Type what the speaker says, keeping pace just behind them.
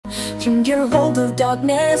In your world of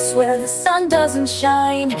darkness where the sun doesn't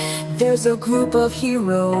shine, there's a group of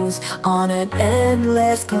heroes on an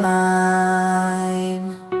endless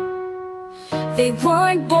climb. They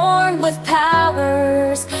weren't born with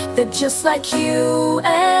powers, they're just like you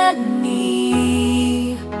and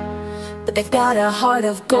me. But they've got a heart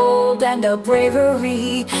of gold and a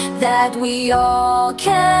bravery that we all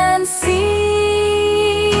can see.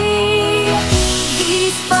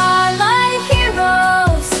 These Farlight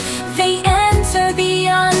heroes, they enter the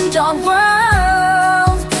Undawn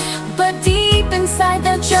world, but deep inside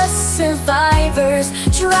they're just survivors,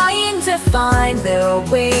 trying to find their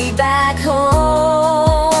way back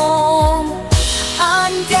home.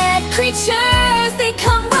 Undead creatures, they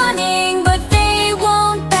come running, but they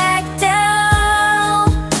won't back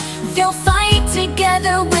down. They'll fight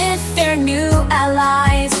together with their new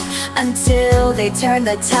allies until they turn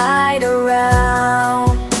the tide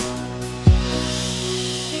around.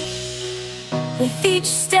 With each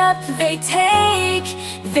step they take,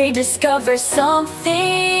 they discover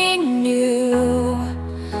something new.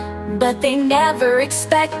 But they never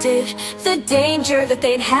expected the danger that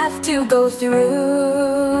they'd have to go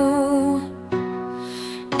through.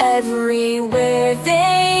 Everywhere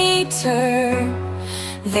they turn,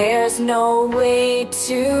 there's no way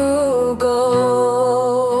to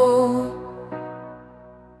go.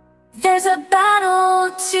 There's a battle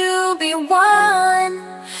to be won,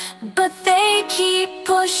 but they keep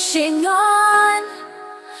pushing on,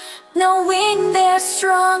 knowing they're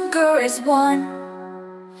stronger as one.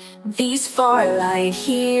 These Farlight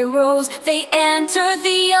heroes, they enter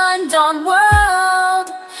the Undawn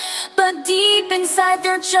world, but deep inside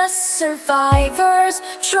they're just survivors,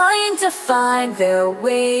 trying to find their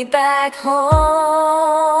way back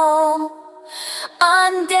home.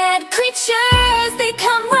 Undead creatures, they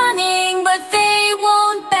come running, but they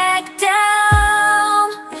won't back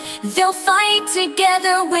down. They'll fight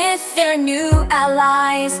together with their new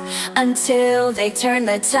allies until they turn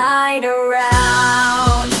the tide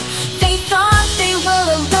around. They thought they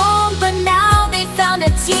were alone, but now they found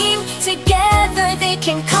a team. Together they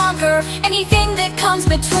can conquer anything that comes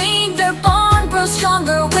between. Their bond grows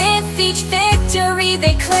stronger with each victory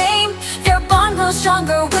they claim. Their bond grows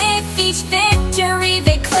stronger with each victory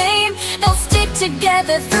they claim. They'll stick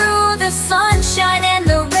together through the sunshine and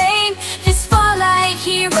the rain. These Farlight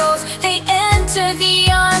heroes, they enter the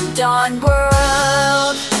Undawn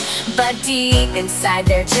world, but deep inside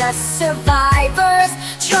they're just survivors,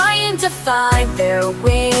 trying to find their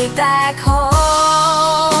way back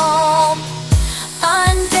home.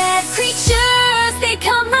 Undead creatures, they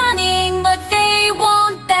come running, but they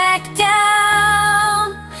won't back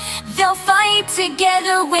down. They'll fight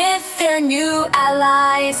together with their new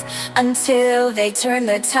allies until they turn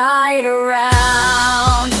the tide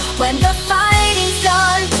around. When the fighting's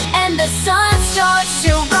done and the sun starts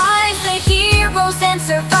to rise, the heroes and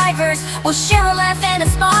survivors will share a laugh and a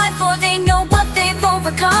smile, for they know what they've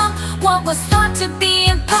overcome. What was thought to be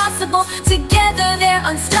impossible, together they're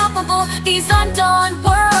unstoppable. These Undawn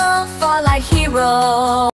world Farlight heroes.